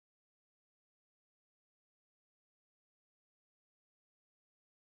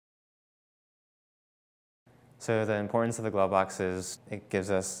So the importance of the glove box is it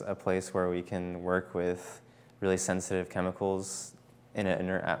gives us a place where we can work with really sensitive chemicals in an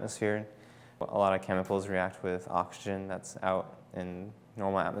inert atmosphere. A lot of chemicals react with oxygen that's out in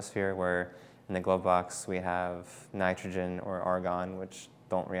normal atmosphere, where in the glove box we have nitrogen or argon, which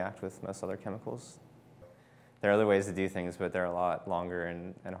don't react with most other chemicals. There are other ways to do things, but they're a lot longer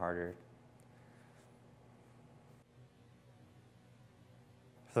and harder.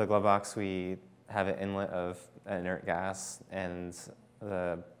 For the glove box, we have an inlet of an inert gas, and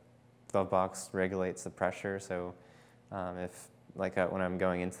the glove box regulates the pressure. So when I'm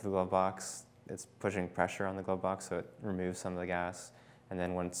going into the glove box, it's pushing pressure on the glove box, so it removes some of the gas. And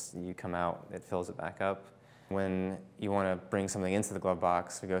then once you come out, it fills it back up. When you want to bring something into the glove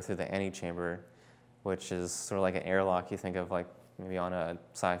box, we go through the antechamber, which is sort of like an airlock you think of like maybe on a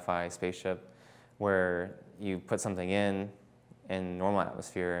sci-fi spaceship, where you put something in normal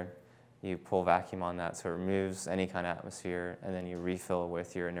atmosphere, you pull vacuum on that so it removes any kind of atmosphere, and then you refill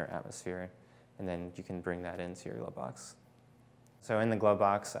with your inert atmosphere, and then you can bring that into your glove box. So in the glove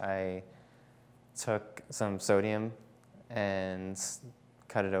box, I took some sodium and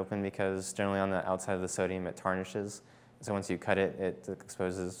cut it open, because generally on the outside of the sodium it tarnishes. So once you cut it, it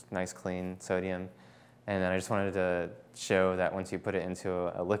exposes nice clean sodium. And then I just wanted to show that once you put it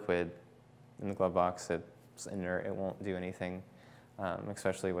into a liquid in the glove box, it's inert, it won't do anything,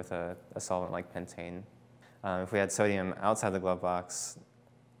 especially with a solvent like pentane. If we had sodium outside the glove box,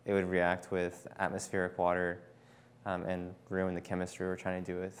 it would react with atmospheric water and ruin the chemistry we're trying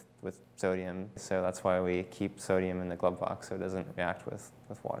to do with sodium. So that's why we keep sodium in the glove box, so it doesn't react with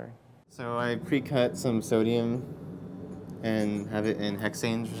water. So I pre-cut some sodium and have it in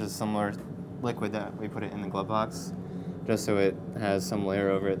hexanes, which is a similar liquid that we put it in the glove box, just so it has some layer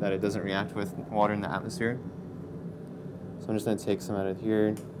over it that it doesn't react with water in the atmosphere. So I'm just going to take some out of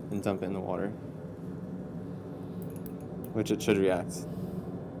here and dump it in the water, which it should react.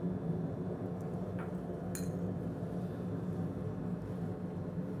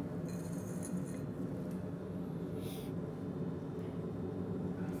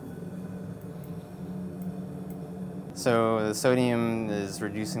 So the sodium is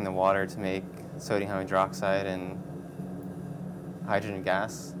reducing the water to make sodium hydroxide and hydrogen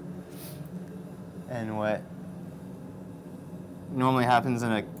gas. And what normally happens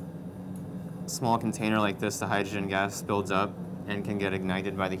in a small container like this, the hydrogen gas builds up and can get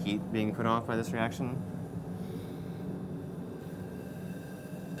ignited by the heat being put off by this reaction.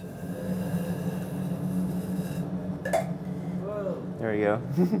 Whoa. There we go.